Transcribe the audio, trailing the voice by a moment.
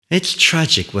It's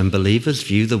tragic when believers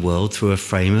view the world through a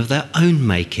frame of their own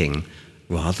making,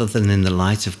 rather than in the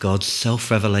light of God's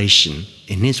self-revelation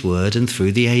in his word and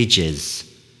through the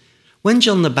ages. When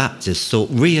John the Baptist sought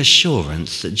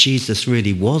reassurance that Jesus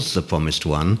really was the promised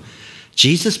one,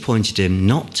 Jesus pointed him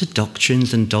not to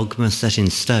doctrines and dogma set in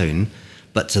stone,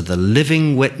 but to the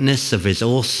living witness of his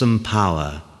awesome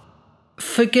power.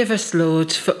 Forgive us,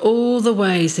 Lord, for all the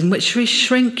ways in which we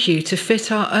shrink you to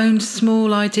fit our own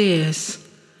small ideas.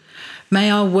 May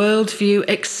our worldview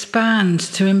expand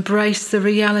to embrace the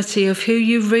reality of who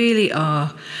you really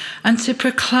are and to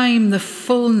proclaim the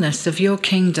fullness of your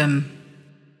kingdom.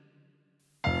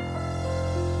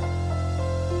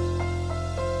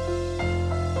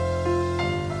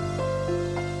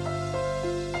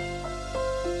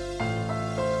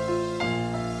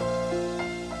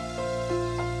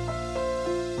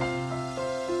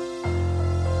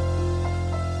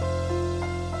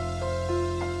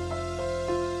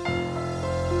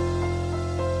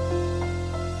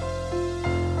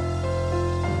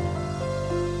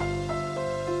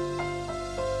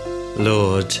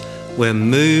 Lord, we're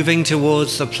moving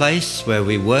towards the place where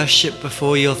we worship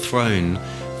before your throne,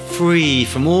 free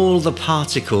from all the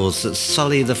particles that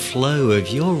sully the flow of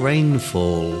your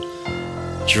rainfall.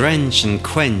 Drench and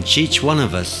quench each one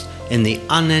of us in the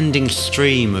unending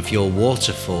stream of your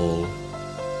waterfall.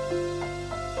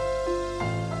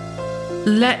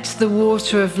 Let the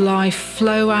water of life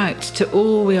flow out to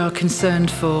all we are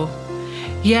concerned for.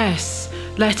 Yes,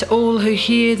 let all who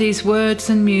hear these words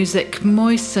and music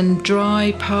moisten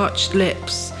dry, parched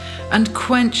lips and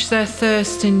quench their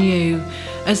thirst in you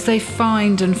as they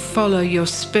find and follow your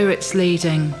Spirit's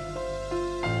leading.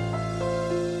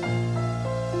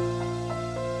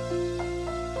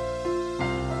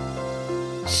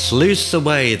 Sluice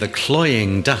away the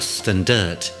cloying dust and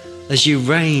dirt as you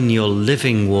rain your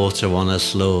living water on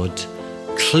us, Lord.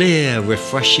 Clear,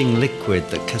 refreshing liquid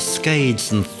that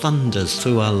cascades and thunders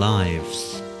through our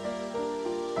lives.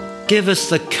 Give us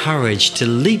the courage to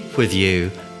leap with you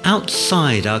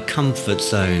outside our comfort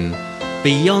zone,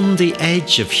 beyond the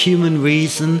edge of human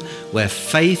reason where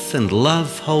faith and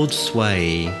love hold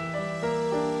sway.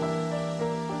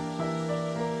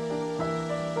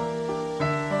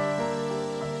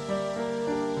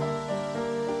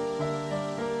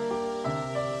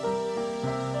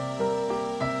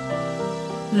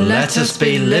 Let us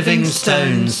be living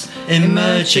stones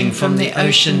emerging from the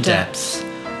ocean depths,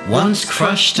 once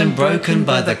crushed and broken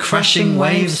by the crashing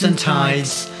waves and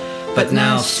tides, but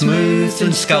now smoothed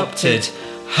and sculpted,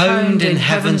 honed in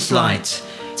heaven's light,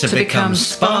 to become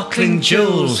sparkling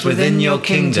jewels within your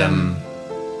kingdom.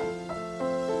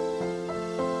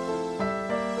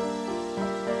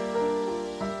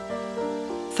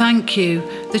 Thank you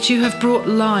that you have brought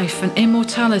life and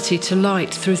immortality to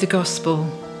light through the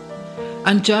gospel.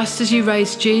 And just as you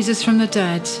raised Jesus from the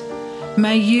dead,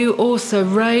 may you also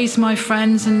raise my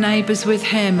friends and neighbours with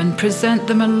him and present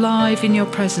them alive in your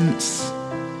presence.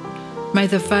 May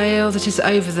the veil that is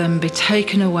over them be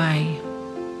taken away.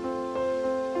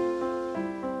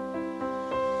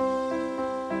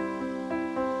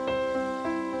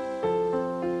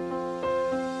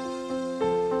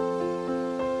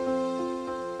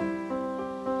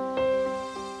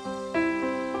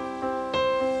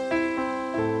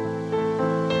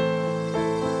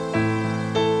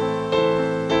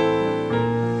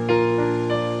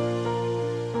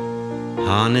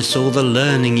 Harness all the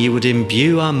learning you would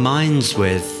imbue our minds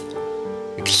with.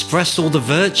 Express all the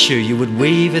virtue you would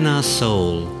weave in our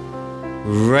soul.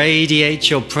 Radiate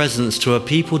your presence to a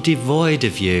people devoid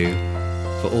of you.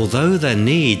 For although their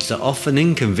needs are often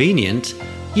inconvenient,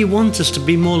 you want us to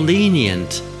be more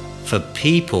lenient, for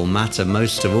people matter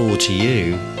most of all to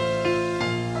you.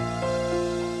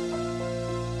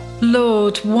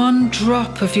 Lord, one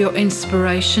drop of your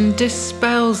inspiration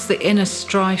dispels the inner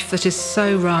strife that is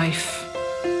so rife.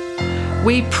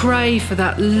 We pray for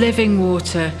that living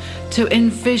water to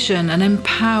envision and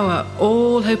empower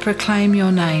all who proclaim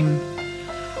your name.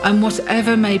 And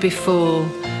whatever may befall,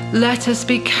 let us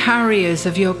be carriers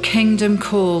of your kingdom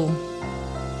call.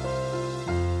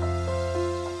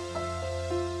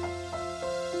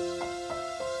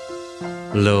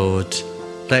 Lord,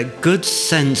 let good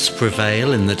sense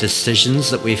prevail in the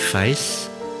decisions that we face.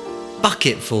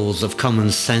 Bucketfuls of common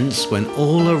sense when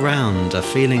all around are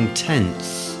feeling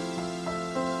tense.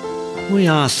 We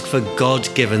ask for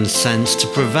God-given sense to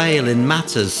prevail in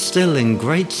matters still in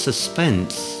great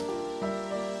suspense.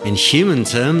 In human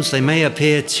terms, they may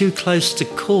appear too close to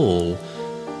call,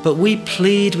 but we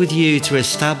plead with you to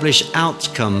establish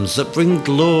outcomes that bring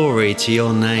glory to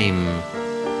your name.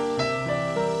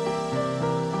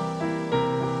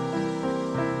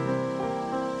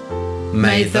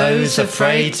 May those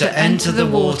afraid to enter the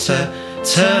water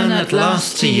turn at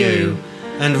last to you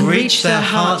and reach their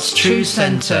heart's true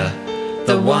centre,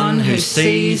 the one who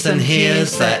sees and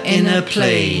hears their inner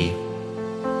plea.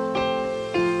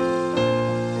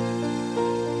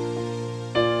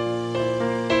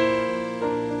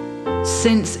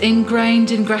 Since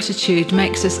ingrained ingratitude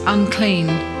makes us unclean,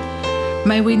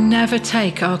 may we never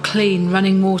take our clean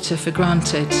running water for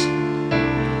granted.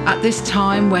 At this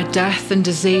time where death and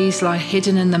disease lie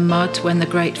hidden in the mud when the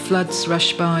great floods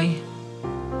rush by.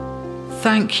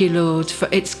 Thank you, Lord, for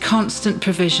its constant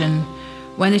provision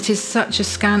when it is such a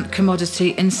scant commodity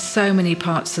in so many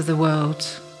parts of the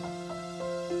world.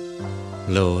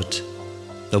 Lord,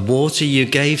 the water you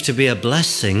gave to be a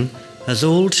blessing has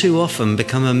all too often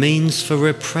become a means for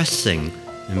repressing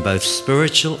in both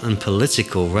spiritual and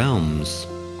political realms.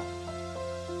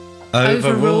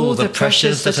 Overrule the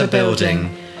pressures that are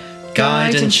building.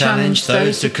 Guide and challenge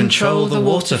those who control the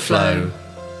water flow.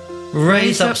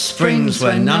 Raise up springs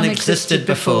where none existed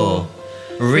before.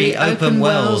 Reopen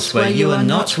wells where you are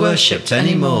not worshipped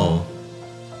anymore.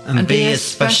 And be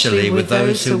especially with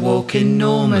those who walk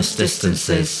enormous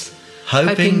distances,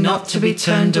 hoping not to be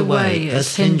turned away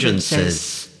as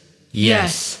hindrances.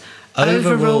 Yes,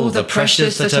 overrule the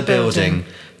pressures that are building.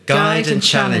 Guide and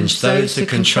challenge those who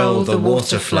control the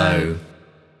water flow.